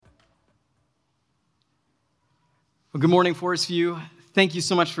Well, good morning, Forest View. Thank you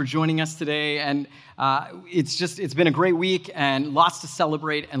so much for joining us today. And it's been a great week and lots to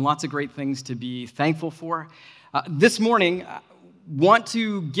celebrate and lots of great things to be thankful for. This morning, I want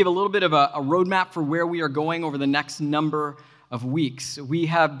to give a little bit of a roadmap for where we are going over the next number of weeks. We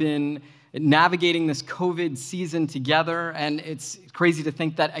have been navigating this COVID season together, and it's crazy to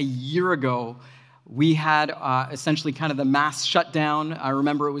think that a year ago, we had essentially kind of the mass shutdown. I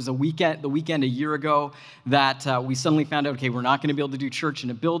remember it was the weekend a year ago that we suddenly found out, okay, we're not going to be able to do church in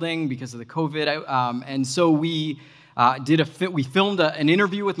a building because of the COVID. And so we filmed an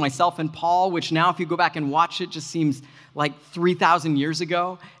interview with myself and Paul, which now if you go back and watch it, just seems like 3,000 years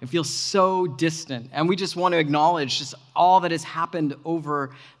ago. It feels so distant. And we just want to acknowledge just all that has happened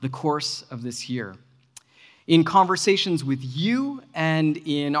over the course of this year. In conversations with you and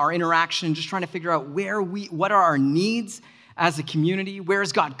in our interaction, just trying to figure out what are our needs as a community? Where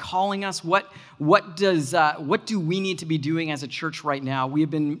is God calling us? What do we need to be doing as a church right now? We have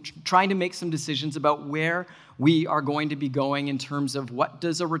been trying to make some decisions about where we are going to be going in terms of what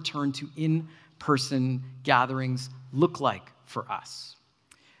does a return to in-person gatherings look like for us.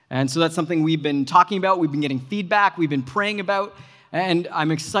 And so that's something we've been talking about. We've been getting feedback. We've been praying about. And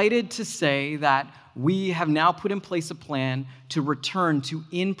I'm excited to say that we have now put in place a plan to return to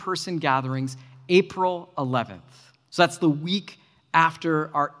in-person gatherings April 11th. So that's the week after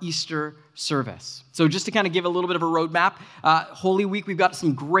our Easter service. So just to kind of give a little bit of a roadmap, Holy Week, we've got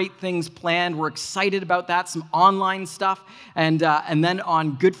some great things planned. We're excited about that, some online stuff. And then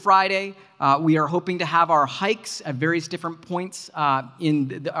on Good Friday, we are hoping to have our hikes at various different points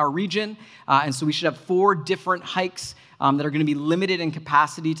in our region. And so we should have 4 different hikes that are going to be limited in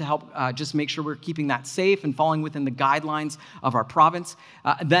capacity to help just make sure we're keeping that safe and falling within the guidelines of our province.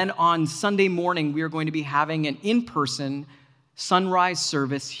 Then on Sunday morning, we are going to be having an in-person sunrise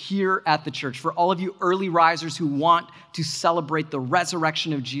service here at the church. For all of you early risers who want to celebrate the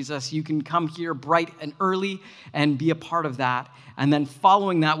resurrection of Jesus, you can come here bright and early and be a part of that. And then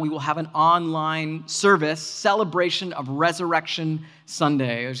following that, we will have an online service, celebration of Resurrection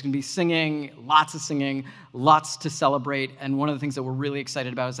Sunday. There's going to be singing, lots to celebrate. And one of the things that we're really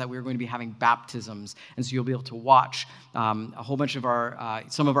excited about is that we're going to be having baptisms. And so you'll be able to watch a whole bunch of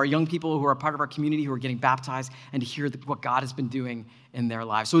some of our young people who are part of our community who are getting baptized and to hear what God has been doing in their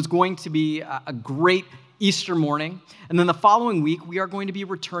lives. So it's going to be a great Easter morning. And then the following week, we are going to be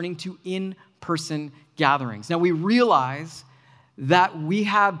returning to in-person gatherings. Now, we realize that we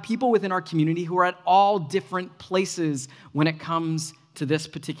have people within our community who are at all different places when it comes to this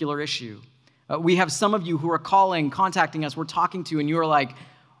particular issue. We have some of you who are contacting us, we're talking to, and you are like,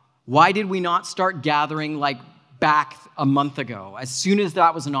 why did we not start gathering back a month ago, as soon as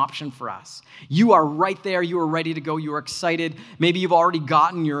that was an option for us? You are right there. You are ready to go. You are excited. Maybe you've already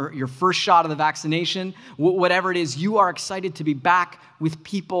gotten your first shot of the vaccination. Whatever it is, you are excited to be back with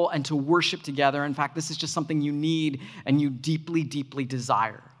people and to worship together. In fact, this is just something you need and you deeply, deeply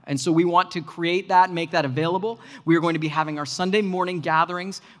desire. And so we want to create that and make that available. We are going to be having our Sunday morning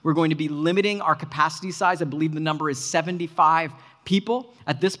gatherings. We're going to be limiting our capacity size. I believe the number is 75 people.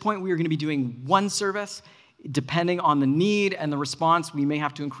 At this point, we are going to be doing one service. Depending on the need and the response, we may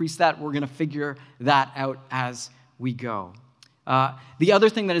have to increase that. We're going to figure that out as we go. The other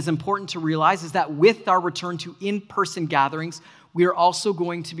thing that is important to realize is that with our return to in-person gatherings, we are also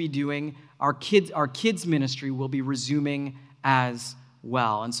going to be doing our kids ministry will be resuming as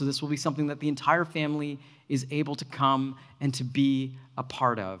well. And so this will be something that the entire family is able to come and to be a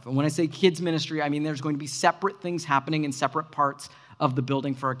part of. And when I say kids ministry, I mean there's going to be separate things happening in separate parts of the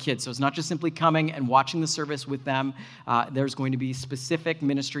building for our kids. So it's not just simply coming and watching the service with them. There's going to be specific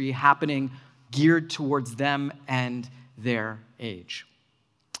ministry happening geared towards them and their age.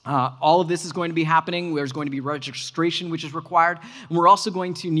 All of this is going to be happening. There's going to be registration, which is required. And we're also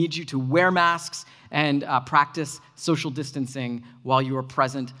going to need you to wear masks and practice social distancing while you are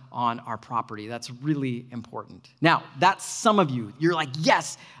present on our property. That's really important. Now, that's some of you. You're like,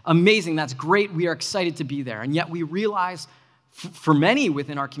 yes, amazing, that's great. We are excited to be there. And yet we realize for many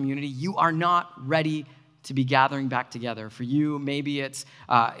within our community, you are not ready to be gathering back together. For you, maybe it's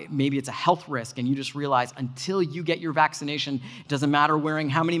a health risk, and you just realize until you get your vaccination, it doesn't matter wearing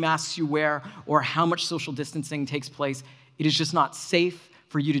how many masks you wear or how much social distancing takes place. It is just not safe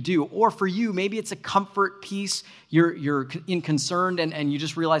for you to do. Or for you, maybe it's a comfort piece. You're concerned, and you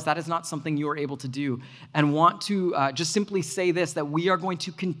just realize that is not something you are able to do. And want to just simply say this, that we are going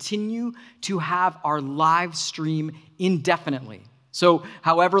to continue to have our live stream indefinitely. So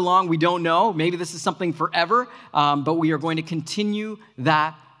however long, we don't know. Maybe this is something forever, but we are going to continue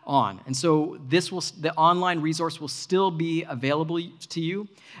that on. And so the online resource will still be available to you,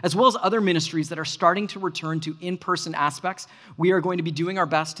 as well as other ministries that are starting to return to in-person aspects. We are going to be doing our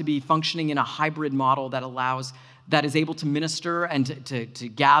best to be functioning in a hybrid model that is able to minister and to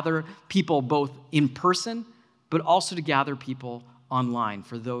gather people both in person, but also to gather people online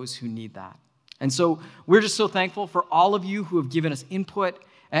for those who need that. And so we're just so thankful for all of you who have given us input,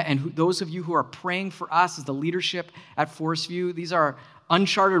 and those of you who are praying for us as the leadership at Forest View. These are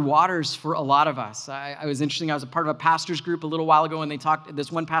uncharted waters for a lot of us. I was a part of a pastor's group a little while ago, and they talked.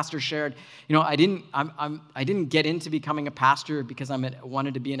 This one pastor shared, I didn't get into becoming a pastor because I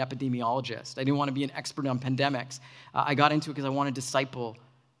wanted to be an epidemiologist. I didn't want to be an expert on pandemics. I got into it because I want to disciple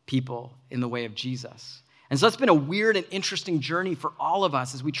people in the way of Jesus. And so it's been a weird and interesting journey for all of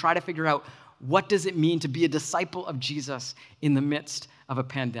us as we try to figure out what does it mean to be a disciple of Jesus in the midst of a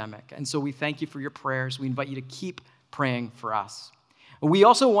pandemic. And so we thank you for your prayers. We invite you to keep praying for us. We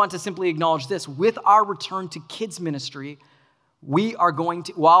also want to simply acknowledge this. With our return to kids ministry, we are going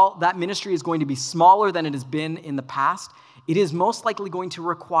to, while that ministry is going to be smaller than it has been in the past, it is most likely going to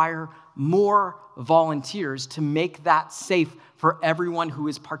require more volunteers to make that safe for everyone who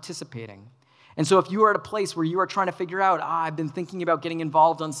is participating. And so if you are at a place where you are trying to figure out, I've been thinking about getting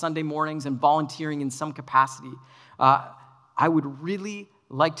involved on Sunday mornings and volunteering in some capacity, I would really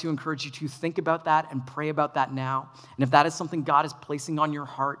like to encourage you to think about that and pray about that now. And if that is something God is placing on your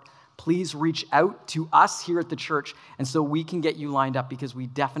heart, please reach out to us here at the church, and so we can get you lined up, because we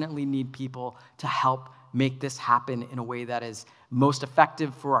definitely need people to help make this happen in a way that is most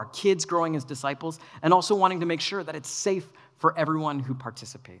effective for our kids growing as disciples, and also wanting to make sure that it's safe for everyone who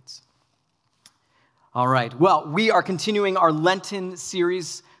participates. All right, well, we are continuing our Lenten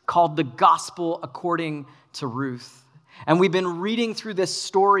series called The Gospel According to Ruth. And we've been reading through this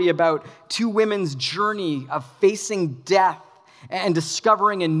story about two women's journey of facing death and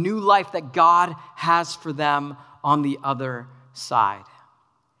discovering a new life that God has for them on the other side.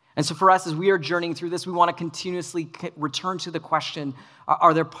 And so for us, as we are journeying through this, we want to continuously return to the question,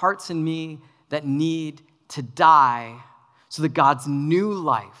 are there parts in me that need to die so that God's new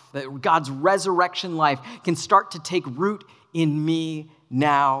life, that God's resurrection life can start to take root in me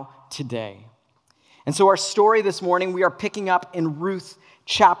now, today? And so our story this morning, we are picking up in Ruth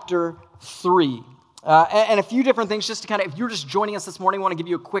chapter 3. And a few different things, just to if you're just joining us this morning, I want to give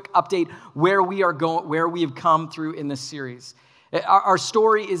you a quick update where we are going, where we have come through in this series. Our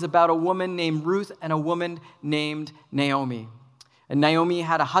story is about a woman named Ruth and a woman named Naomi. And Naomi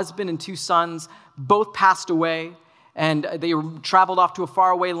had a husband and two sons, both passed away, and they traveled off to a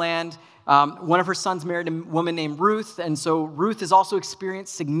faraway land. One of her sons married a woman named Ruth, and so Ruth has also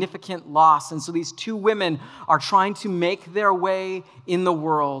experienced significant loss. And so these two women are trying to make their way in the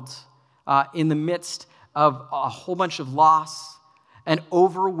world in the midst of a whole bunch of loss and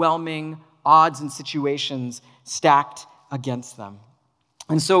overwhelming odds and situations stacked against them.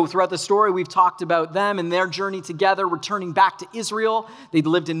 And so throughout the story, we've talked about them and their journey together, returning back to Israel. They'd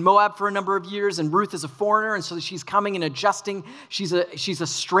lived in Moab for a number of years, and Ruth is a foreigner, and so she's coming and adjusting. She's a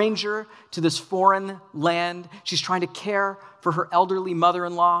stranger to this foreign land. She's trying to care for her elderly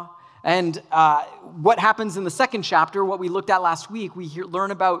mother-in-law. And what happens in the second chapter, what we looked at last week, we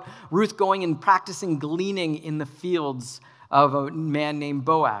learn about Ruth going and practicing gleaning in the fields of a man named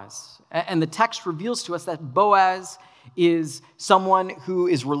Boaz. And the text reveals to us that Boaz is someone who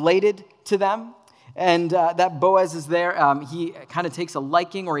is related to them, and that Boaz is there. He kind of takes a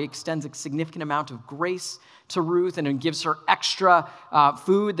liking, or he extends a significant amount of grace to Ruth and gives her extra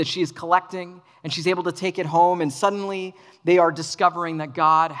food that she is collecting, and she's able to take it home, and suddenly they are discovering that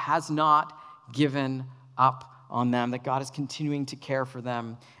God has not given up on them, that God is continuing to care for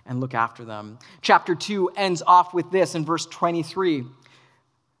them and look after them. Chapter 2 ends off with this in verse 23.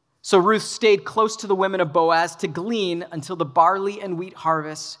 So Ruth stayed close to the women of Boaz to glean until the barley and wheat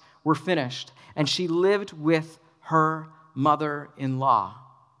harvests were finished, and she lived with her mother-in-law.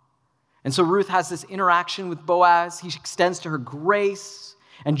 And so Ruth has this interaction with Boaz. He extends to her grace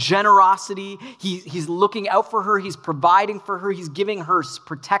and generosity. He's looking out for her. He's providing for her. He's giving her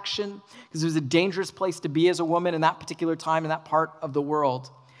protection, because it was a dangerous place to be as a woman in that particular time in that part of the world.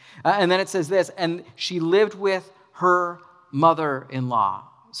 And then it says this, and she lived with her mother-in-law.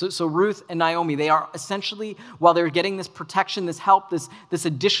 So Ruth and Naomi, they are essentially, while they're getting this protection, this help, this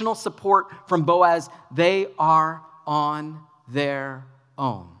additional support from Boaz, they are on their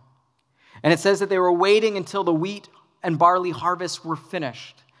own. And it says that they were waiting until the wheat and barley harvests were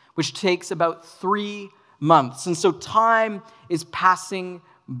finished, which takes about 3 months. And so time is passing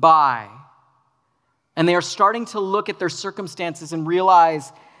by. And they are starting to look at their circumstances and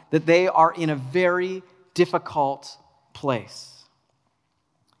realize that they are in a very difficult place.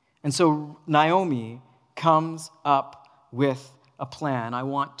 And so Naomi comes up with a plan. I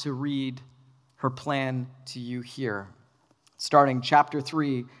want to read her plan to you here, starting chapter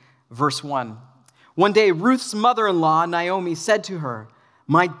 3, verse 1. One day, Ruth's mother-in-law, Naomi, said to her,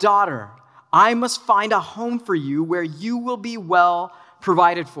 "My daughter, I must find a home for you where you will be well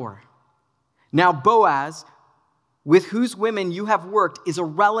provided for. Now Boaz, with whose women you have worked, is a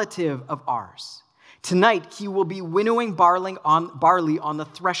relative of ours. Tonight he will be winnowing barley on the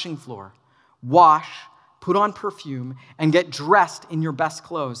threshing floor. Wash, put on perfume, and get dressed in your best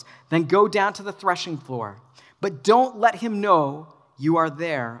clothes. Then go down to the threshing floor. But don't let him know you are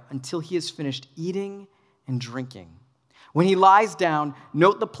there until he has finished eating and drinking. When he lies down,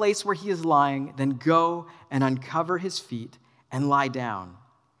 note the place where he is lying, then go and uncover his feet and lie down.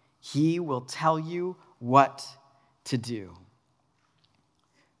 He will tell you what to do."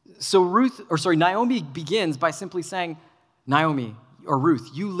 So Naomi begins by simply saying, Naomi, or Ruth,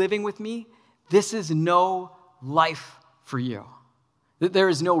 you living with me, this is no life for you. There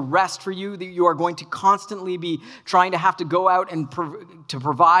is no rest for you. That you are going to constantly be trying to have to go out and to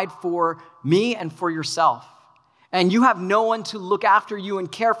provide for me and for yourself. And you have no one to look after you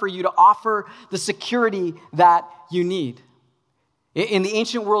and care for you, to offer the security that you need. In the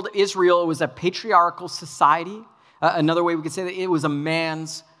ancient world of Israel, it was a patriarchal society. Another way we could say that, it was a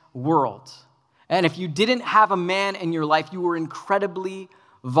man's world. And if you didn't have a man in your life, you were incredibly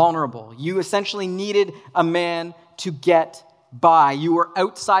vulnerable. You essentially needed a man to get by. You were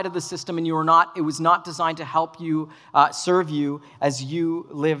outside of the system, and it was not designed to help you, serve you as you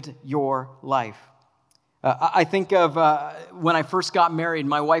lived your life. I think of when I first got married,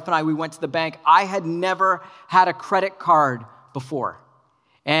 my wife and I, we went to the bank. I had never had a credit card before.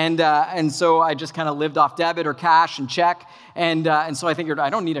 And so I just kind of lived off debit or cash and check. And so I figured I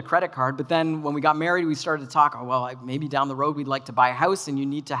don't need a credit card. But then when we got married, we started to talk, maybe down the road we'd like to buy a house, and you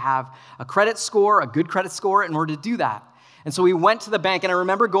need to have a credit score, a good credit score, in order to do that. And so we went to the bank, and I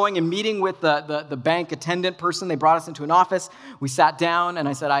remember going and meeting with the bank attendant person. They brought us into an office. We sat down, and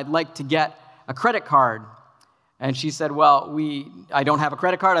I said, "I'd like to get a credit card." And she said, I don't have a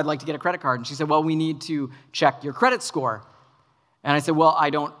credit card. I'd like to get a credit card. And she said, we need to check your credit score. And I said,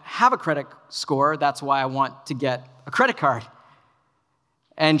 I don't have a credit score. That's why I want to get a credit card.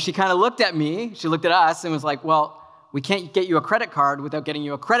 And she kind of looked at me. She looked at us and was like, we can't get you a credit card without getting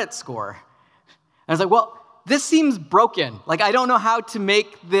you a credit score. And I was like, this seems broken. I don't know how to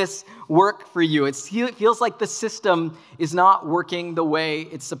make this work for you. It feels like the system is not working the way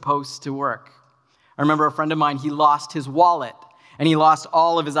it's supposed to work. I remember a friend of mine, he lost his wallet, and he lost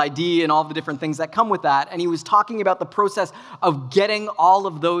all of his ID and all the different things that come with that. And he was talking about the process of getting all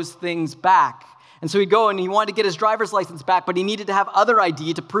of those things back. And so he'd go and he wanted to get his driver's license back, but he needed to have other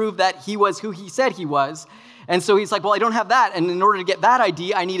ID to prove that he was who he said he was. And so he's like, I don't have that. And in order to get that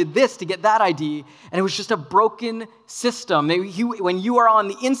ID, I needed this to get that ID. And it was just a broken system. When you are on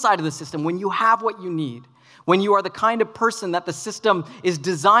the inside of the system, when you have what you need, when you are the kind of person that the system is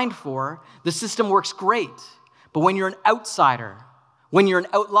designed for, the system works great. But when you're an outsider, when you're an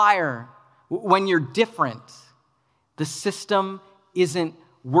outlier, when you're different, the system isn't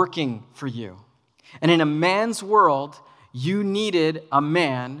working for you. And in a man's world, you needed a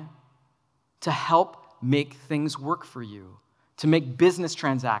man to help make things work for you, to make business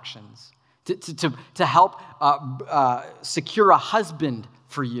transactions, to help secure a husband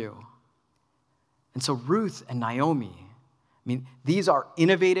for you. And so Ruth and Naomi, these are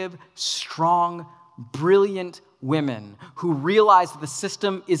innovative, strong, brilliant women who realize that the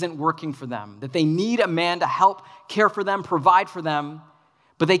system isn't working for them, that they need a man to help care for them, provide for them,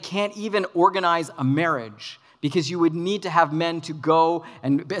 but they can't even organize a marriage because you would need to have men to go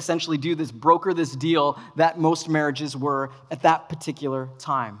and essentially broker this deal that most marriages were at that particular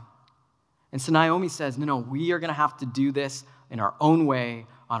time. And so Naomi says, no, we are going to have to do this in our own way,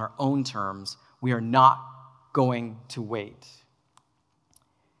 on our own terms. We are not going to wait.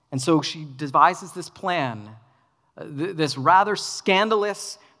 And so she devises this plan, this rather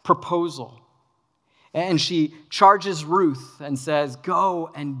scandalous proposal. And she charges Ruth and says,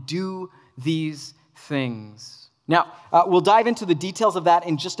 go and do these things. Now, we'll dive into the details of that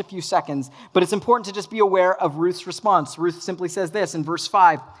in just a few seconds, but it's important to just be aware of Ruth's response. Ruth simply says this in verse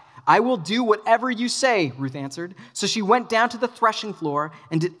 5, "I will do whatever you say," Ruth answered. So she went down to the threshing floor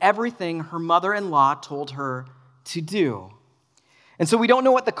and did everything her mother-in-law told her to do. And so we don't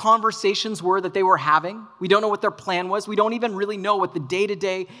know what the conversations were that they were having. We don't know what their plan was. We don't even really know what the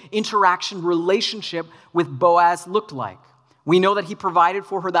day-to-day interaction relationship with Boaz looked like. We know that he provided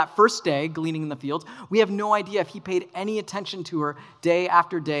for her that first day, gleaning in the fields. We have no idea if he paid any attention to her day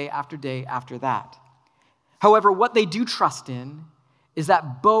after day after day after that. However, what they do trust in is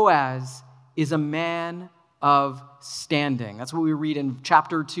that Boaz is a man of standing. That's what we read in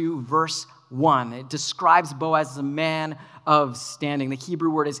chapter 2, verse 1. It describes Boaz as a man of standing. The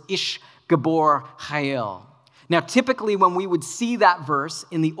Hebrew word is ish gabor chayil. Now, typically when we would see that verse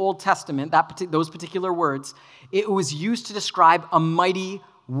in the Old Testament, those particular words, it was used to describe a mighty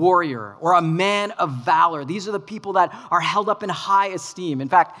warrior or a man of valor. These are the people that are held up in high esteem. In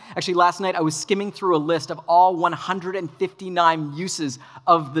fact, actually last night I was skimming through a list of all 159 uses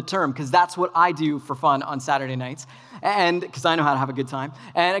of the term, because that's what I do for fun on Saturday nights, and because I know how to have a good time.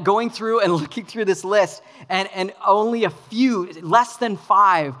 And going through and looking through this list, and only a few, less than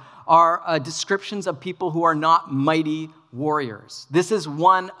 5, are descriptions of people who are not mighty warriors. This is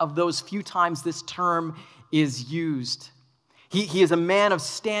one of those few times this term is used. He is a man of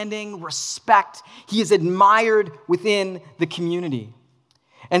standing, respect. He is admired within the community.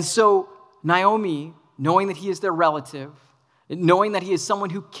 And so Naomi, knowing that he is their relative, knowing that he is someone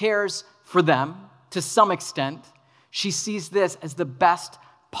who cares for them to some extent, she sees this as the best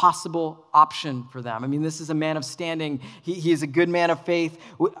possible option for them. I mean, this is a man of standing. He is a good man of faith.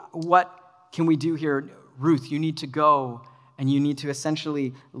 What can we do here? Ruth, you need to go and you need to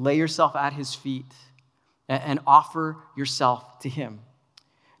essentially lay yourself at his feet and offer yourself to him.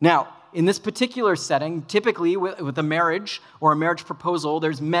 Now, in this particular setting, typically with a marriage or a marriage proposal,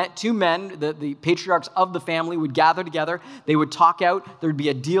 there's two men, the patriarchs of the family would gather together. They would talk out. There would be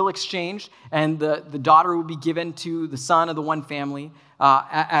a deal exchanged, and the daughter would be given to the son of the one family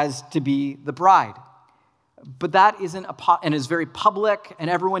as to be the bride. But that isn't and is very public, and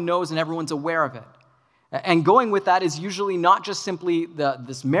everyone knows and everyone's aware of it. And going with that is usually not just simply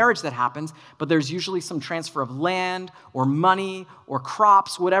this marriage that happens, but there's usually some transfer of land or money or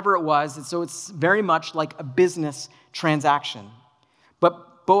crops, whatever it was. And so it's very much like a business transaction.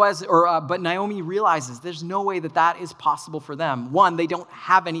 But Naomi realizes there's no way that is possible for them. One, they don't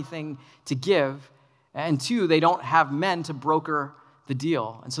have anything to give. And two, they don't have men to broker the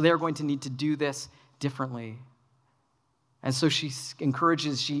deal. And so they're going to need to do this differently. And so she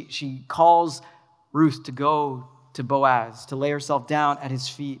encourages, she calls Ruth to go to Boaz, to lay herself down at his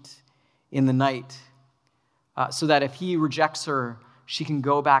feet in the night, so that if he rejects her, she can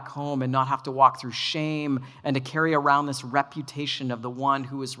go back home and not have to walk through shame and to carry around this reputation of the one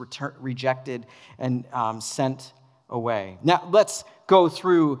who is rejected and sent away. Now, let's go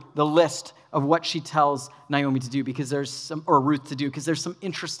through the list of what she tells Naomi to do, Ruth to do, because there's some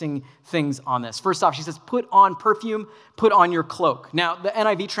interesting things on this. First off, she says, put on perfume, put on your cloak. Now, the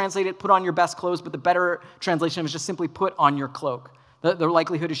NIV translated, put on your best clothes, but the better translation was just simply put on your cloak. The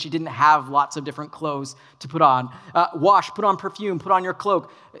likelihood is she didn't have lots of different clothes to put on. Wash, put on perfume, put on your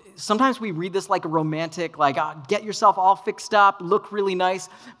cloak. Sometimes we read this like a romantic, get yourself all fixed up, look really nice.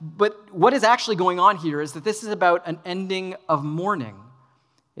 But what is actually going on here is that this is about an ending of mourning.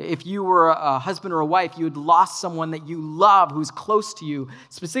 If you were a husband or a wife, you had lost someone that you love, who's close to you.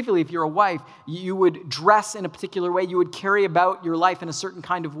 Specifically, if you're a wife, you would dress in a particular way. You would carry about your life in a certain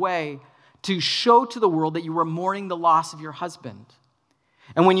kind of way to show to the world that you were mourning the loss of your husband.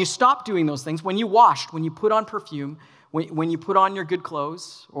 And when you stopped doing those things, when you washed, when you put on perfume, when you put on your good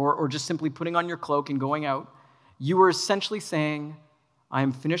clothes, or just simply putting on your cloak and going out, you were essentially saying, I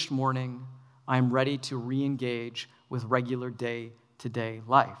am finished mourning. I am ready to re-engage with regular day-to-day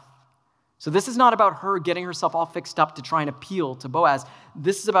life. So this is not about her getting herself all fixed up to try and appeal to Boaz.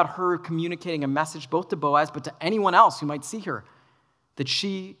 This is about her communicating a message both to Boaz, but to anyone else who might see her, that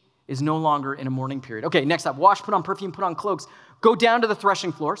she is no longer in a mourning period. Okay, next up, wash, put on perfume, put on cloaks. Go down to the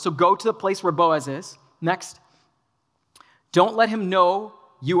threshing floor. So go to the place where Boaz is. Next. Don't let him know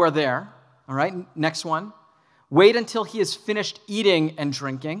you are there. All right, next one. Wait until he is finished eating and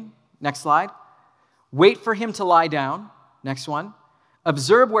drinking. Next slide. Wait for him to lie down. Next one.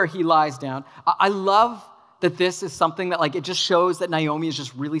 Observe where he lies down. I love that this is something that it just shows that Naomi is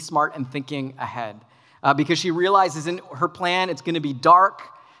just really smart and thinking ahead. Because she realizes in her plan it's going to be dark.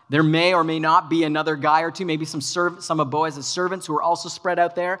 There may or may not be another guy or two, maybe some of Boaz's servants who are also spread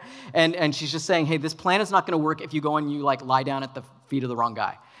out there. And she's just saying, hey, this plan is not going to work if you go and you lie down at the feet of the wrong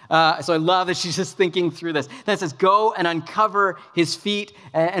guy. So I love that she's just thinking through this. Then it says, go and uncover his feet.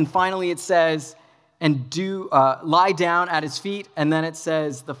 And finally it says, and lie down at his feet. And then it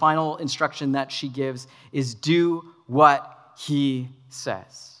says, the final instruction that she gives is do what he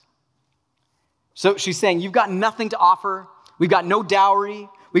says. So she's saying, you've got nothing to offer. We've got no dowry.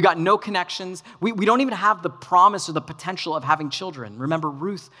 We got no connections. We don't even have the promise or the potential of having children. Remember,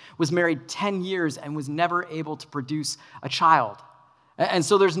 Ruth was married 10 years and was never able to produce a child. And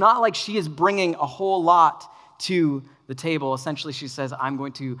so there's not like she is bringing a whole lot to the table. Essentially, she says, I'm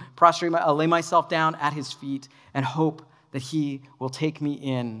going to lay myself down at his feet and hope that he will take me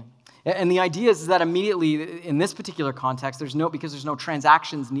in. And the idea is that immediately, in this particular context, because there's no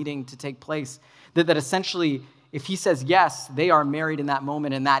transactions needing to take place, that essentially, if he says yes, they are married in that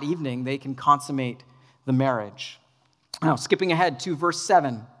moment, and that evening they can consummate the marriage. Now, skipping ahead to verse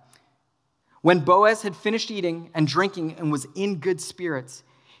 7. When Boaz had finished eating and drinking and was in good spirits,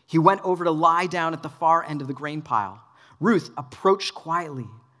 he went over to lie down at the far end of the grain pile. Ruth approached quietly,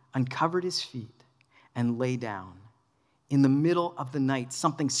 uncovered his feet, and lay down. In the middle of the night,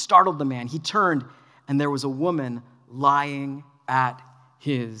 something startled the man. He turned, and there was a woman lying at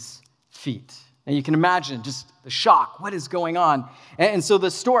his feet. And you can imagine just the shock. What is going on? And so the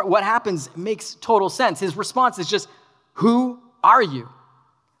story, what happens makes total sense. His response is just, "Who are you?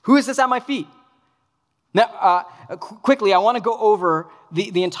 Who is this at my feet?" Now, quickly, I want to go over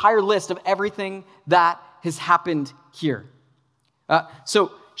the entire list of everything that has happened here.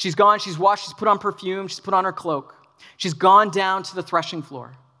 So she's gone, she's washed, she's put on perfume, she's put on her cloak. She's gone down to the threshing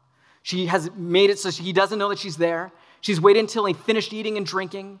floor. She has made it so he doesn't know that she's there. She's waited until he finished eating and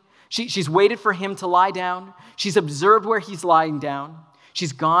drinking. She's waited for him to lie down. She's observed where he's lying down.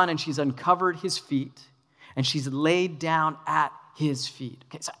 She's gone and she's uncovered his feet, and she's laid down at his feet.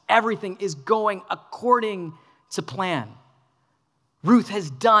 Okay, so everything is going according to plan. Ruth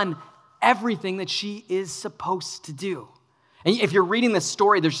has done everything that she is supposed to do. And if you're reading this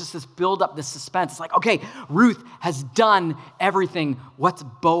story, there's just this build up, this suspense. It's like, okay, Ruth has done everything. What's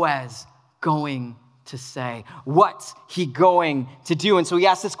Boaz going to say? What's he going to do? And so he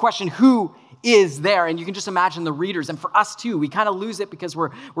asks this question, who is there? And you can just imagine the readers. And for us too, we kind of lose it because we're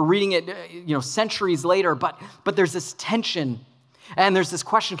reading it, centuries later. But there's this tension and there's this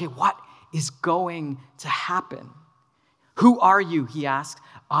question, okay, what is going to happen? Who are you? He asked.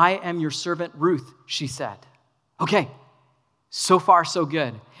 I am your servant Ruth, she said. Okay. So far, so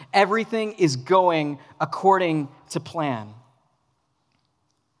good. Everything is going according to plan.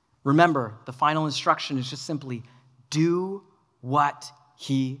 Remember, the final instruction is just simply do what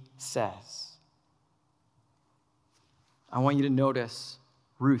he says. I want you to notice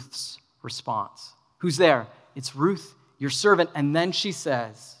Ruth's response. Who's there? It's Ruth, your servant. And then she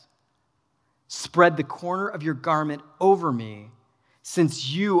says, spread the corner of your garment over me, since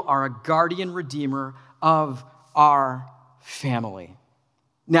you are a guardian redeemer of our family.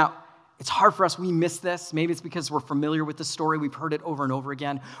 Now, it's hard for us. We miss this. Maybe it's because we're familiar with the story. We've heard it over and over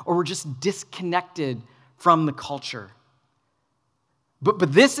again, or we're just disconnected from the culture.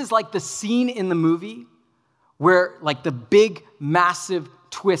 But this is like the scene in the movie where like the big, massive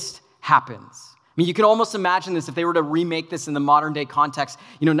twist happens. I mean, you can almost imagine this if they were to remake this in the modern day context.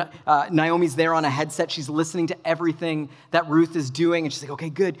 Naomi's there on a headset. She's listening to everything that Ruth is doing. And she's like, okay,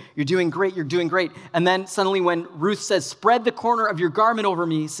 good. You're doing great. You're doing great. And then suddenly when Ruth says, spread the corner of your garment over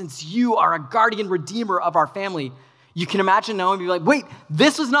me, since you are a guardian redeemer of our family, you can imagine Naomi be like, wait,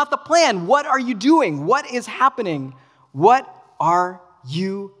 this was not the plan. What are you doing? What is happening? What are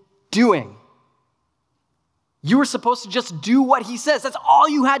you doing? You were supposed to just do what he says. That's all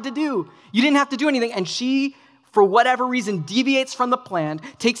you had to do. You didn't have to do anything. And she, for whatever reason, deviates from the plan,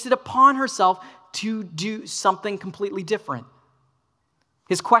 takes it upon herself to do something completely different.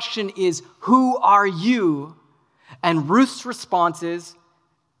 His question is, who are you? And Ruth's response is,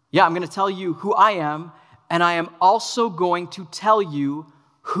 yeah, I'm going to tell you who I am, and I am also going to tell you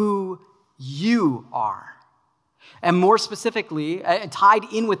who you are. And more specifically,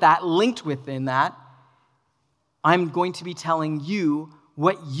 tied in with that, linked within that, I'm going to be telling you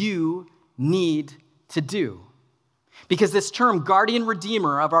what you need to do. Because this term, guardian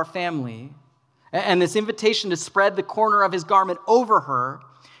redeemer of our family, and this invitation to spread the corner of his garment over her,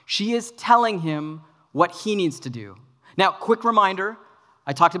 she is telling him what he needs to do. Now, quick reminder,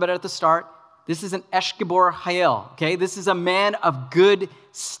 I talked about it at the start. This is an Eshgibor Hayel, okay? This is a man of good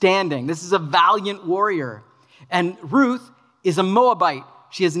standing. This is a valiant warrior. And Ruth is a Moabite.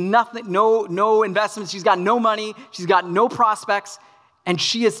 She has nothing, no investments. She's got no money. She's got no prospects. And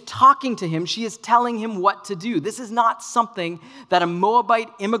she is talking to him. She is telling him what to do. This is not something that a Moabite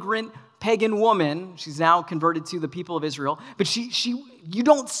immigrant pagan woman, she's now converted to the people of Israel, but you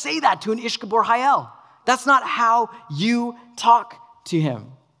don't say that to an Eshgibor Hayel. That's not how you talk to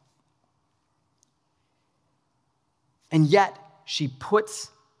him. And yet, she puts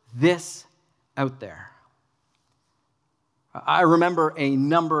this out there. I remember a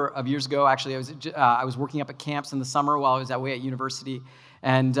number of years ago, actually, I was working up at camps in the summer while I was away at university,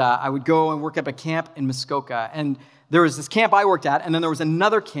 and I would go and work up at camp in Muskoka. And there was this camp I worked at, and then there was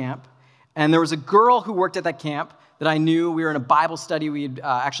another camp, and there was a girl who worked at that camp that I knew. We were in a Bible study. We had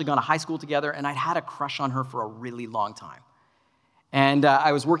actually gone to high school together, and I'd had a crush on her for a really long time. And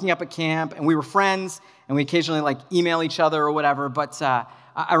I was working up at camp, and we were friends, and we occasionally email each other or whatever. But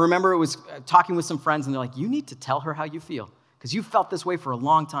I remember it was talking with some friends, and they're like, you need to tell her how you feel, because you felt this way for a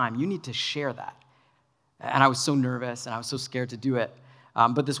long time. You need to share that. And I was so nervous, and I was so scared to do it.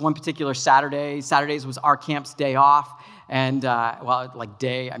 But this one particular Saturdays was our camp's day off, and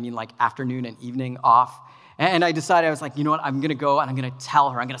day, I mean afternoon and evening off. And I decided, I was like, you know what, I'm going to go and I'm going to tell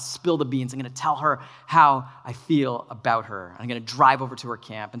her. I'm going to spill the beans. I'm going to tell her how I feel about her. I'm going to drive over to her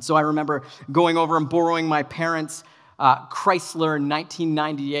camp. And so I remember going over and borrowing my parents' Chrysler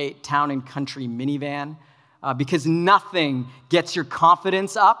 1998 Town and Country minivan, because nothing gets your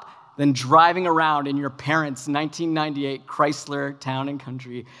confidence up than driving around in your parents' 1998 Chrysler Town and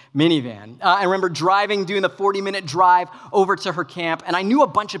Country minivan. I remember doing the 40-minute drive over to her camp, and I knew a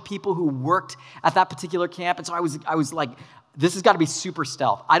bunch of people who worked at that particular camp, and so I was like, this has got to be super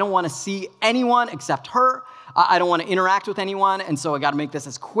stealth. I don't want to see anyone except her. I don't want to interact with anyone, and so I got to make this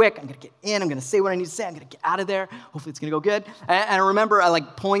as quick. I'm going to get in. I'm going to say what I need to say. I'm going to get out of there. Hopefully it's going to go good. And I remember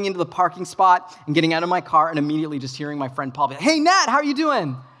pulling into the parking spot and getting out of my car and immediately just hearing my friend Paul be like, hey, Nat, how are you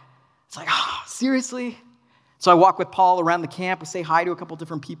doing? It's like, oh, seriously? So I walk with Paul around the camp. We say hi to a couple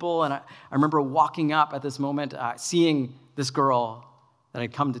different people. And I remember walking up at this moment, seeing this girl that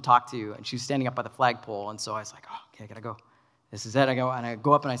I'd come to talk to. And she was standing up by the flagpole. And so I was like, oh, okay, I got to go. This is it. I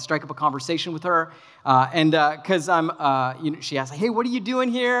go up and I strike up a conversation with her. Because she asked, hey, what are you doing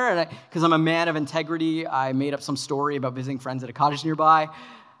here? And because I'm a man of integrity, I made up some story about visiting friends at a cottage nearby.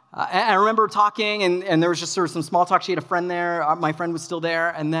 And I remember talking, and there was just sort of some small talk. She had a friend there. My friend was still there.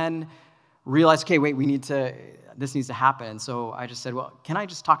 And then realized, okay, wait, this needs to happen. And so I just said, well, can I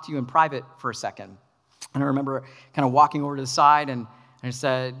just talk to you in private for a second? And I remember kind of walking over to the side, and I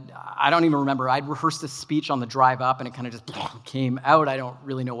said, I don't even remember. I'd rehearsed this speech on the drive up, and it kind of just came out. I don't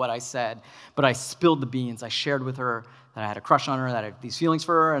really know what I said, but I spilled the beans. I shared with her that I had a crush on her, that I had these feelings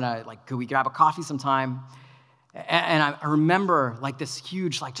for her, and could we grab a coffee sometime? And I remember this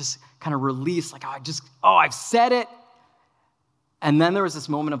huge, just kind of release, I've said it. And then there was this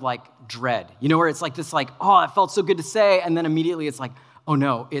moment of dread, where it's this oh, it felt so good to say. And then immediately it's oh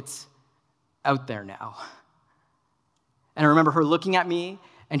no, it's out there now. And I remember her looking at me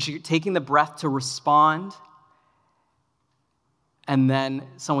and she taking the breath to respond. And then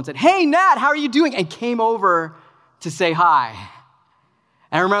someone said, hey, Nat, how are you doing? And came over to say hi.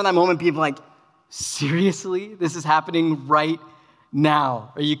 And I remember that moment, people seriously? This is happening right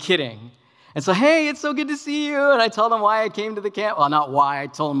now. Are you kidding? And so, hey, it's so good to see you. And I told them why I came to the camp. Well, not why. I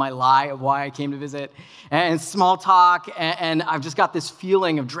told them my lie of why I came to visit. And small talk. And I've just got this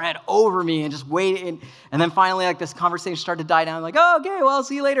feeling of dread over me and just waiting. And then finally, this conversation started to die down. I'm oh, okay, well, I'll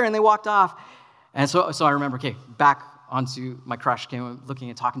see you later. And they walked off. And so I remember, okay, back onto my crush, looking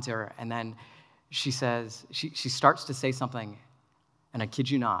and talking to her. And then she says, she starts to say something. And I kid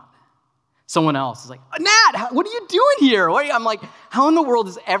you not, someone else is like, Nat, what are you doing here? I'm like, how in the world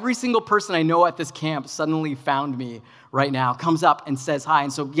is every single person I know at this camp suddenly found me right now, comes up and says hi.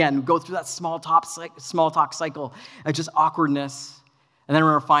 And so again, we go through that small talk cycle of just awkwardness. And then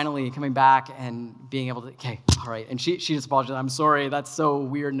we're finally coming back and being able to, okay, all right. And she just apologized. I'm sorry, that's so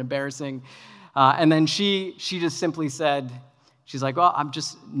weird and embarrassing. And then she just simply said, she's like, well, I'm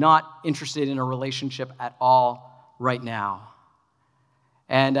just not interested in a relationship at all right now.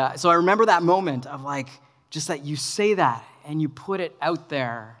 And so I remember that moment of just that you say that and you put it out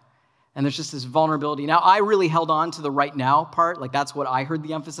there and there's just this vulnerability. Now, I really held on to the right now part. That's what I heard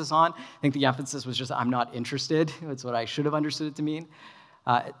the emphasis on. I think the emphasis was just I'm not interested. That's what I should have understood it to mean.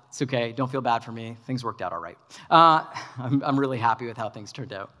 It's okay. Don't feel bad for me. Things worked out all right. I'm really happy with how things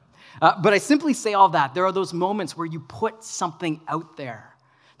turned out. But I simply say all that. There are those moments where you put something out there.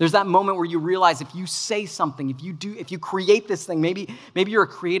 There's that moment where you realize if you say something, if you create this thing, maybe you're a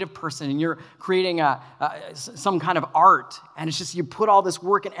creative person and you're creating some kind of art, and it's just you put all this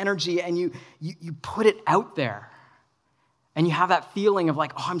work and energy and you put it out there. And you have that feeling of oh,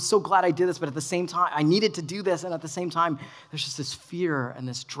 I'm so glad I did this, but at the same time, I needed to do this, and at the same time, there's just this fear and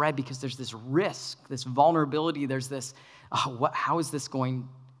this dread because there's this risk, this vulnerability, there's this, how is this going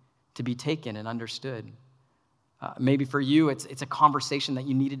to be taken and understood? Maybe for you, it's a conversation that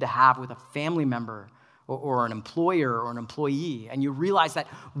you needed to have with a family member or an employer or an employee. And you realize that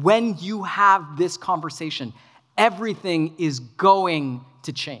when you have this conversation, everything is going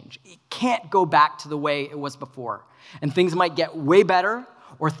to change. It can't go back to the way it was before. And things might get way better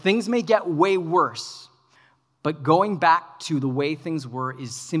or things may get way worse. But going back to the way things were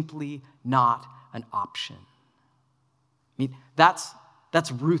is simply not an option. I mean, that's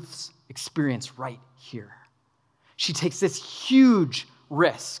Ruth's experience right here. She takes this huge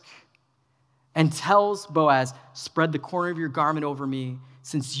risk. and tells Boaz, "Spread the corner of your garment over me,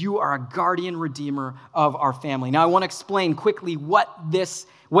 since you are a guardian redeemer of our family." Now, I want to explain quickly what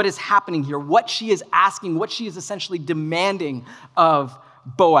is happening here, what she is asking, what she is essentially demanding of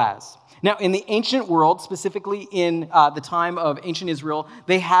Boaz. Now, in the ancient world, specifically in the time of ancient Israel,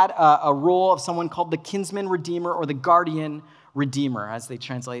 they had a role of someone called the kinsman redeemer or the guardian redeemer, as they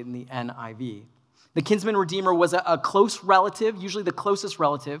translate in the NIV. The kinsman redeemer was a close relative, usually the closest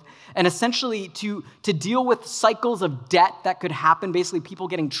relative, and essentially to deal with cycles of debt that could happen, basically people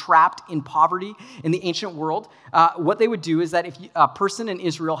getting trapped in poverty in the ancient world, what they would do is that if a person in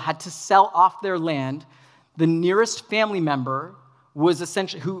Israel had to sell off their land, the nearest family member was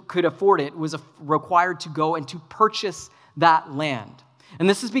essentially, who could afford it, was required to go and to purchase that land. And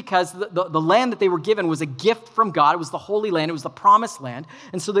this is because the land that they were given was a gift from God. It was the Holy Land. It was the Promised Land.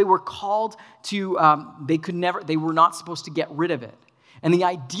 And so they were called to, they were not supposed to get rid of it. And the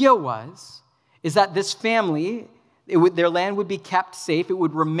idea is that this family, their land would be kept safe. It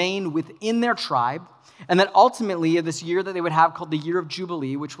would remain within their tribe. And that ultimately, this year that they would have called the Year of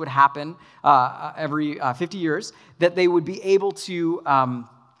Jubilee, which would happen every 50 years, that they would be able to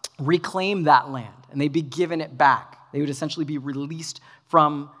reclaim that land. And they'd be given it back. They would essentially be released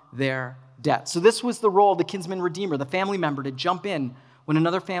from their debt. So this was the role of the kinsman redeemer, the family member, to jump in when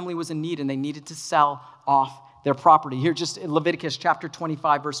another family was in need and they needed to sell off their property. Here, just in Leviticus chapter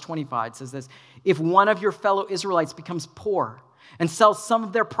 25, verse 25, it says this: "If one of your fellow Israelites becomes poor and sells some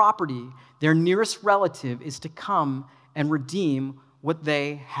of their property, their nearest relative is to come and redeem what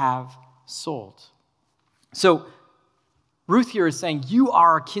they have sold." So Ruth here is saying, you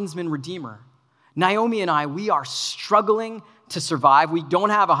are a kinsman redeemer. Naomi and I, we are struggling to survive. We don't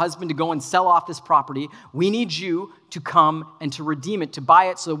have a husband to go and sell off this property. We need you to come and to redeem it, to buy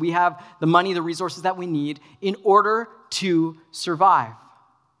it so we have the money, the resources that we need in order to survive.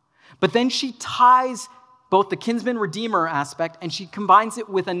 But then she ties both the kinsman redeemer aspect and she combines it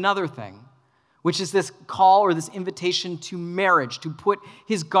with another thing, which is this call or this invitation to marriage, to put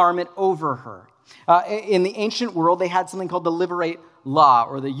his garment over her. In the ancient world, they had something called the Levirate law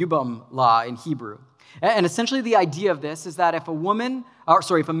or the Yibum law in Hebrew. And essentially the idea of this is that if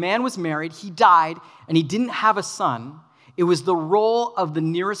a man was married, he died, and he didn't have a son, it was the role of the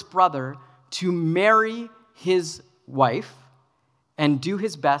nearest brother to marry his wife and do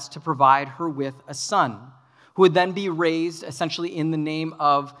his best to provide her with a son, who would then be raised essentially in the name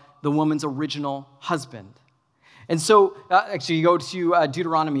of the woman's original husband. And so, actually, you go to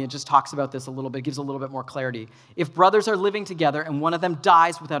Deuteronomy, it just talks about this a little bit, gives a little bit more clarity. If brothers are living together and one of them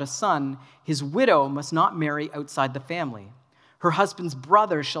dies without a son, his widow must not marry outside the family. Her husband's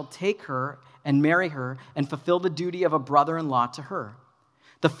brother shall take her and marry her and fulfill the duty of a brother-in-law to her.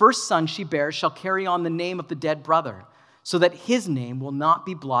 The first son she bears shall carry on the name of the dead brother, so that his name will not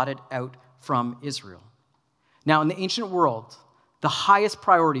be blotted out from Israel. Now, in the ancient world, the highest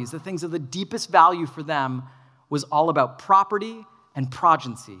priorities, the things of the deepest value for them, was all about property and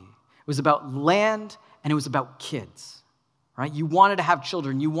progeny. It was about land and it was about kids, right? You wanted to have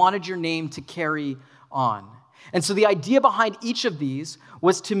children. You wanted your name to carry on. And so the idea behind each of these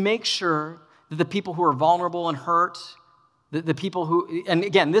was to make sure that the people who are vulnerable and hurt, the people who, and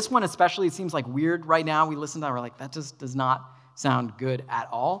again, this one especially, it seems like weird right now. We listen to that, we're like, that just does not sound good at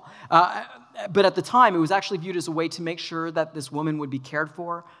all. But at the time, it was actually viewed as a way to make sure that this woman would be cared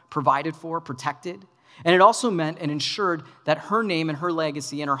for, provided for, protected. And it also meant and ensured that her name and her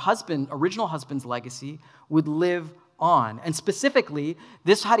legacy and her original husband's legacy would live on. And specifically,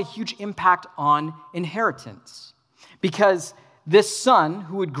 this had a huge impact on inheritance. Because this son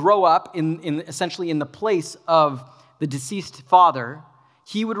who would grow up essentially in the place of the deceased father,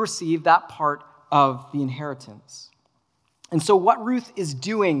 he would receive that part of the inheritance. And so what Ruth is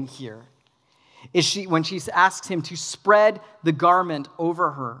doing here is when she asks him to spread the garment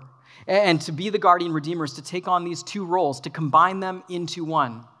over her, and to be the guardian redeemer is to take on these two roles, to combine them into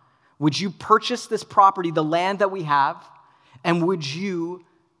one. Would you purchase this property, the land that we have, and would you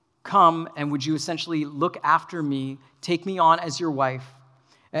come and would you essentially look after me, take me on as your wife?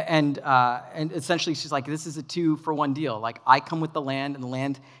 And essentially she's like, this is a 2-for-1 deal. Like, I come with the land and the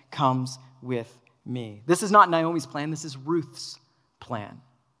land comes with me. This is not Naomi's plan. This is Ruth's plan.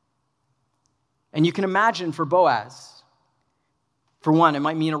 And you can imagine for Boaz, for one, it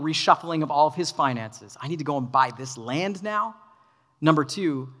might mean a reshuffling of all of his finances. I need to go and buy this land now. Number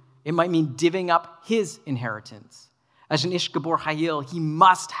two, it might mean divvying up his inheritance. As an Ish Gabor Hayil, he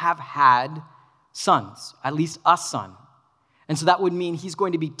must have had sons, at least a son. And so that would mean he's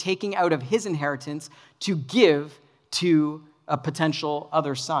going to be taking out of his inheritance to give to a potential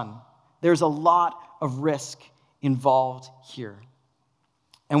other son. There's a lot of risk involved here.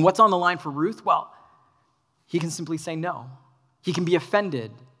 And what's on the line for Ruth? Well, he can simply say no. He can be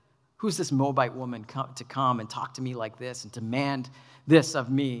offended. Who's this Moabite woman to come and talk to me like this and demand this of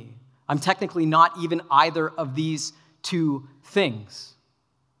me? I'm technically not even either of these two things.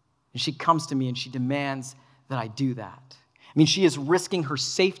 And she comes to me and she demands that I do that. I mean, she is risking her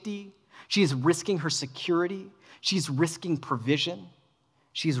safety. She is risking her security. She's risking provision.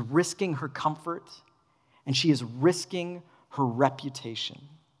 She's risking her comfort. And she is risking her reputation.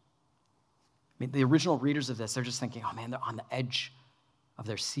 I mean, the original readers of this, they're just thinking, oh man, they're on the edge of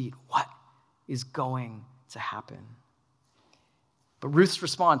their seat. What is going to happen? But Boaz's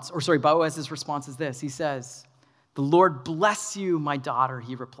response is this. He says, "The Lord bless you, my daughter,"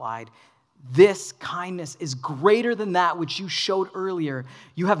 he replied. "This kindness is greater than that which you showed earlier.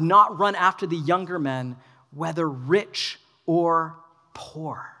 You have not run after the younger men, whether rich or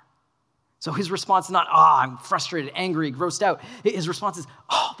poor." So his response is not, I'm frustrated, angry, grossed out. His response is,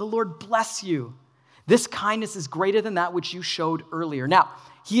 the Lord bless you. This kindness is greater than that which you showed earlier. Now,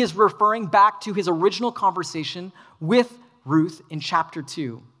 he is referring back to his original conversation with Ruth in chapter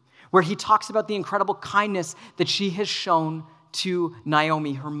 2, where he talks about the incredible kindness that she has shown to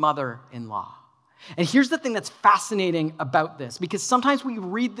Naomi, her mother-in-law. And here's the thing that's fascinating about this, because sometimes we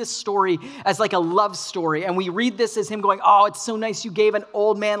read this story as like a love story, and we read this as him going, it's so nice you gave an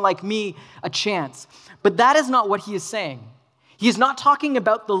old man like me a chance. But that is not what he is saying. He is not talking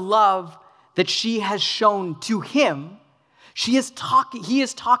about the love that she has shown to him. He is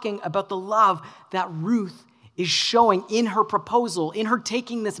talking about the love that Ruth is showing in her proposal, in her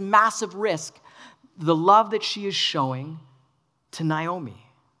taking this massive risk, the love that she is showing to Naomi.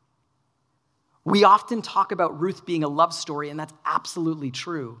 We often talk about Ruth being a love story, and that's absolutely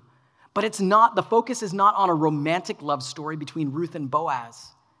true. But it's not, the focus is not on a romantic love story between Ruth and Boaz.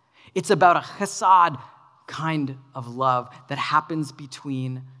 It's about a chesed kind of love that happens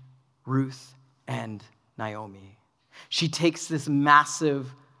between Ruth and Naomi. She takes this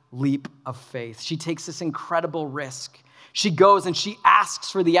massive leap of faith. She takes this incredible risk. She goes and she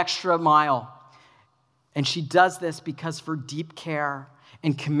asks for the extra mile. And she does this because of her deep care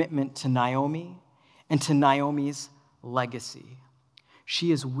and commitment to Naomi and to Naomi's legacy.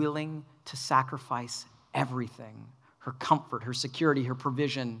 She is willing to sacrifice everything, her comfort, her security, her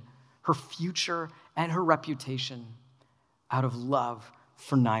provision, her future, and her reputation out of love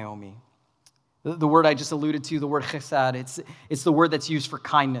for Naomi. The word I just alluded to, the word chesed, it's the word that's used for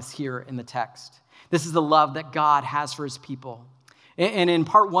kindness here in the text. This is the love that God has for his people. And in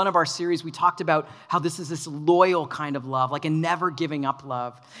part 1 of our series, we talked about how this is this loyal kind of love, like a never giving up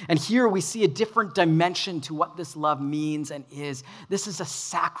love. And here we see a different dimension to what this love means and is. This is a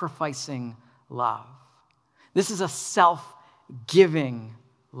sacrificing love. This is a self-giving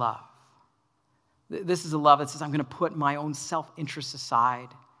love. This is a love that says, I'm going to put my own self-interest aside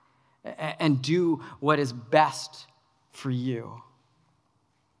and do what is best for you.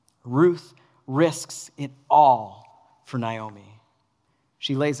 Ruth risks it all for Naomi.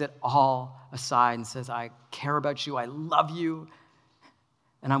 She lays it all aside and says, I care about you, I love you,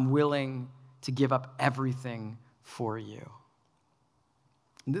 and I'm willing to give up everything for you.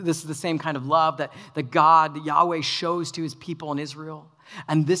 This is the same kind of love that God, Yahweh, shows to his people in Israel.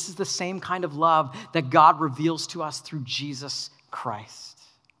 And this is the same kind of love that God reveals to us through Jesus Christ.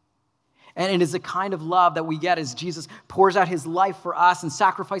 And it is the kind of love that we get as Jesus pours out his life for us and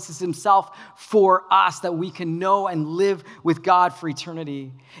sacrifices himself for us that we can know and live with God for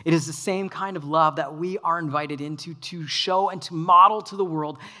eternity. It is the same kind of love that we are invited into to show and to model to the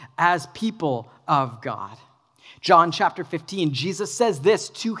world as people of God. John chapter 15, Jesus says this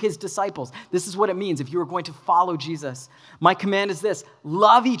to his disciples. This is what it means if you are going to follow Jesus. My command is this: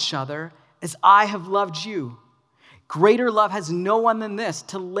 love each other as I have loved you. Greater love has no one than this,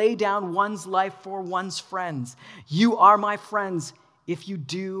 to lay down one's life for one's friends. You are my friends if you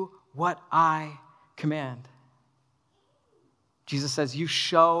do what I command. Jesus says, you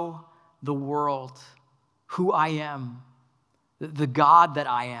show the world who I am, the God that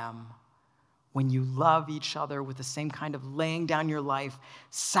I am, when you love each other with the same kind of laying down your life,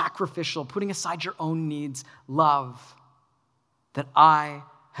 sacrificial, putting aside your own needs, love that I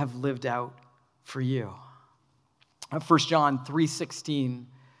have lived out for you. 1 John 3:16,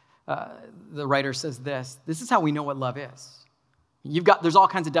 the writer says this is how we know what love is. There's all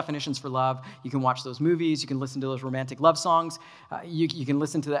kinds of definitions for love. You can watch those movies, you can listen to those romantic love songs, you can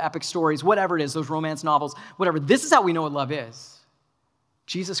listen to the epic stories, whatever it is, those romance novels, whatever. This is how we know what love is.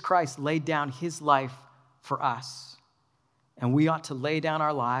 Jesus Christ laid down his life for us, and we ought to lay down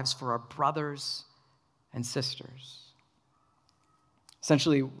our lives for our brothers and sisters.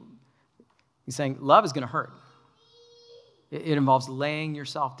 Essentially, he's saying love is going to hurt. It involves laying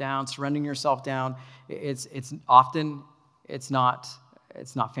yourself down, surrendering yourself down. It's not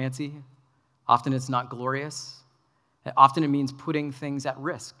fancy. Often it's not glorious. Often it means putting things at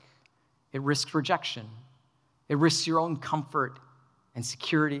risk. It risks rejection. It risks your own comfort and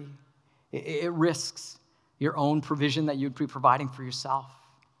security. It risks your own provision that you'd be providing for yourself.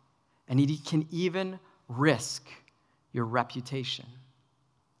 And it can even risk your reputation.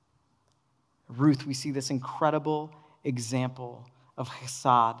 Ruth, we see this incredible example of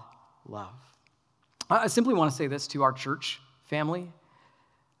chesed love. I simply want to say this to our church family,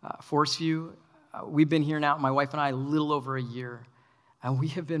 Forest View. We've been here now, my wife and I, a little over a year, and we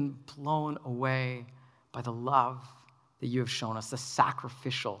have been blown away by the love that you have shown us, the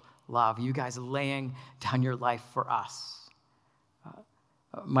sacrificial love, you guys laying down your life for us.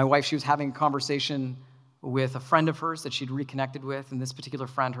 My wife, she was having a conversation with a friend of hers that she'd reconnected with, and this particular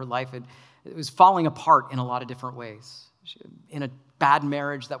friend, her life, it was falling apart in a lot of different ways. In a bad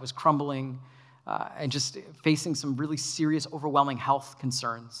marriage that was crumbling, and just facing some really serious, overwhelming health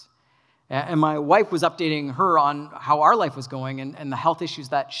concerns. And my wife was updating her on how our life was going and the health issues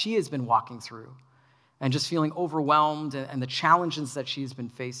that she has been walking through, and just feeling overwhelmed and the challenges that she's been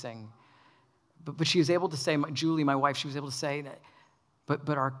facing. But she was able to say, Julie, my wife, she was able to say that,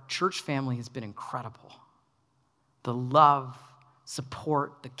 but our church family has been incredible. The love,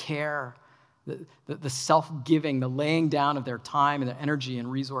 support, the care, the self-giving, the laying down of their time and their energy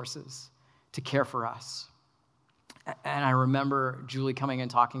and resources to care for us. And I remember Julie coming and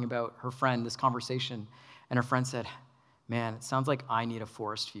talking about her friend, this conversation, and her friend said, man, it sounds like I need a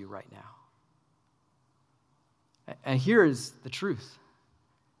Forest View right now. And here is the truth.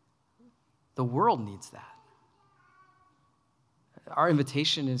 The world needs that. Our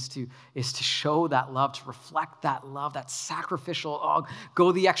invitation is to show that love, to reflect that love, that sacrificial,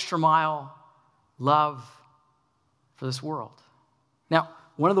 go the extra mile love for this world. Now,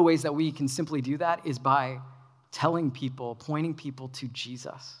 one of the ways that we can simply do that is by telling people, pointing people to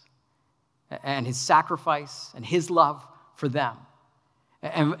Jesus and his sacrifice and his love for them,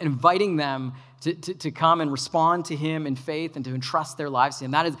 and inviting them to come and respond to him in faith and to entrust their lives to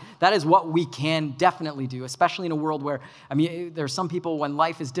him. That is what we can definitely do, especially in a world where, there are some people when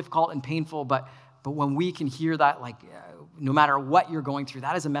life is difficult and painful, but when we can hear that, no matter what you're going through,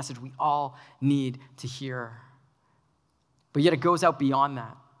 that is a message we all need to hear. But yet it goes out beyond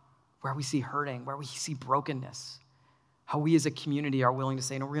that, where we see hurting, where we see brokenness, how we as a community are willing to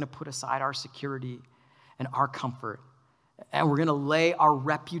say, no, we're going to put aside our security and our comfort, and we're going to lay our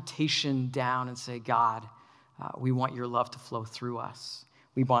reputation down and say, God, we want your love to flow through us.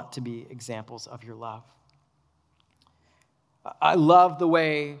 We want to be examples of your love. I love the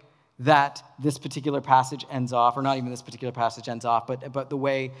way that this particular passage ends off, or not even this particular passage ends off, but the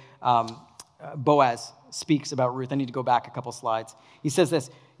way Boaz speaks about Ruth. I need to go back a couple slides. He says this,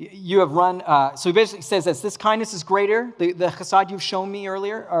 you have run, so he basically says this kindness is greater, the chesed you've shown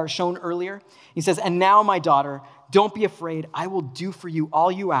earlier. He says, and now, my daughter, don't be afraid. I will do for you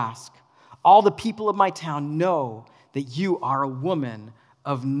all you ask. All the people of my town know that you are a woman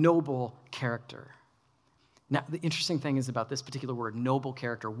of noble character. Now, the interesting thing is about this particular word, noble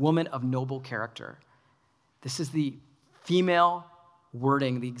character, woman of noble character. This is the female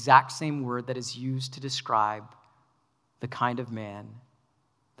wording, the exact same word that is used to describe the kind of man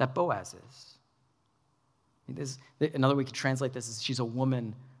that Boaz is. Another way we could translate this is she's a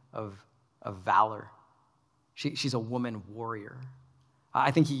woman of valor. She's a woman warrior.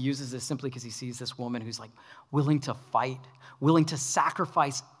 I think he uses this simply because he sees this woman who's willing to fight, willing to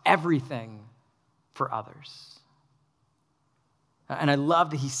sacrifice everything for others. And I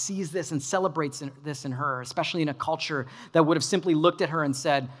love that he sees this and celebrates this in her, especially in a culture that would have simply looked at her and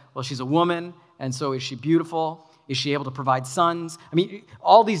said, well, she's a woman, and so is she beautiful? Is she able to provide sons?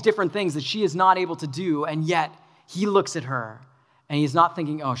 All these different things that she is not able to do, and yet he looks at her, and he's not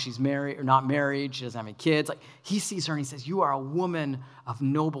thinking, oh, she's married or not married, she doesn't have any kids. He sees her and he says, you are a woman of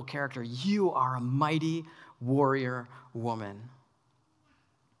noble character. You are a mighty warrior woman.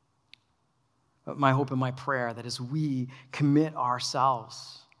 But my hope and my prayer that as we commit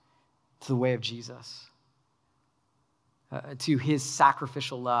ourselves to the way of Jesus, to his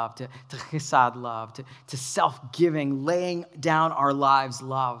sacrificial love, to chesed love, to self-giving, laying down our lives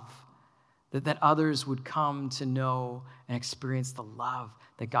love, that others would come to know and experience the love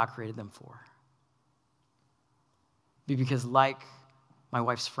that God created them for. Because like my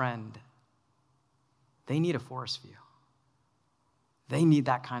wife's friend, they need a Forest View. They need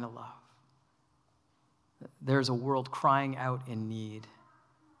that kind of love. There's a world crying out in need.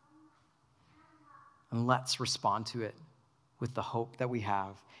 And let's respond to it with the hope that we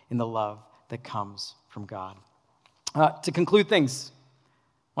have in the love that comes from God. To conclude things,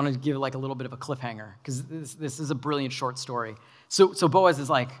 I wanted to give like a little bit of a cliffhanger because this is a brilliant short story. So Boaz is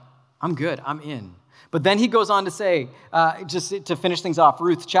like, I'm good, I'm in. But then he goes on to say, just to finish things off,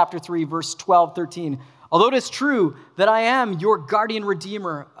 Ruth chapter 3, verse 12, 13, although it is true that I am your guardian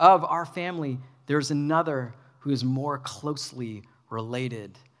redeemer of our family, there's another who is more closely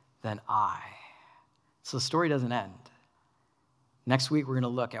related than I. So the story doesn't end. Next week, we're going to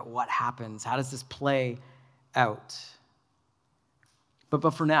look at what happens. How does this play out?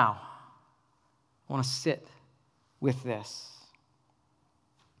 But for now, I want to sit with this.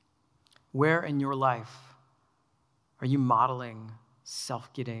 Where in your life are you modeling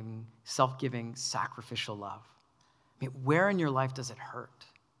self-giving, sacrificial love? I mean, where in your life does it hurt?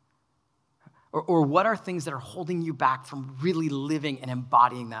 Or what are things that are holding you back from really living and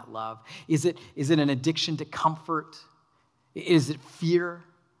embodying that love? Is it an addiction to comfort? Is it fear?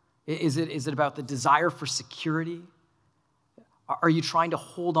 Is it about the desire for security? Are you trying to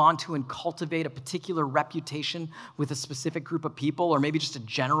hold on to and cultivate a particular reputation with a specific group of people, or maybe just a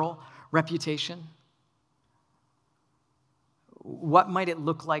general reputation? What might it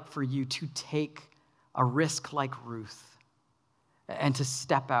look like for you to take a risk like Ruth and to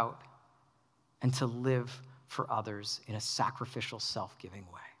step out and to live for others in a sacrificial, self-giving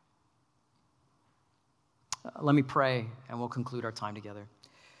way? Let me pray, and we'll conclude our time together.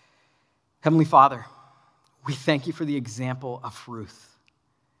 Heavenly Father, we thank you for the example of Ruth,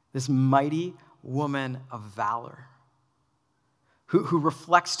 this mighty woman of valor, who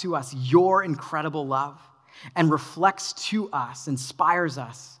reflects to us your incredible love and reflects to us, inspires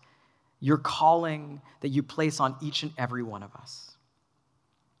us, your calling that you place on each and every one of us.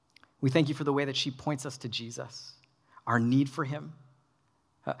 We thank you for the way that she points us to Jesus, our need for him,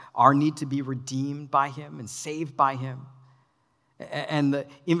 our need to be redeemed by him and saved by him, and the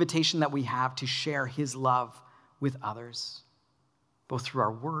invitation that we have to share his love with others, both through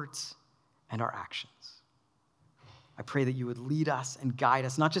our words and our actions. I pray that you would lead us and guide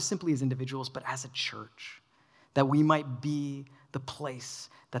us, not just simply as individuals, but as a church, that we might be the place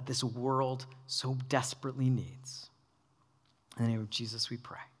that this world so desperately needs. In the name of Jesus, we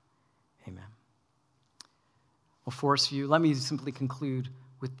pray. Amen. Well, Forest View, let me simply conclude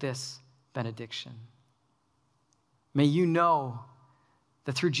with this benediction. May you know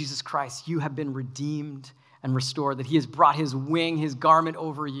that through Jesus Christ, you have been redeemed and restored, that he has brought his wing, his garment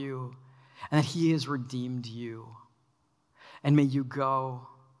over you, and that he has redeemed you. And may you go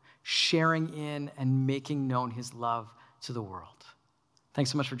sharing in and making known his love to the world.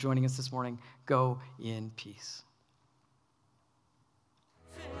 Thanks so much for joining us this morning. Go in peace.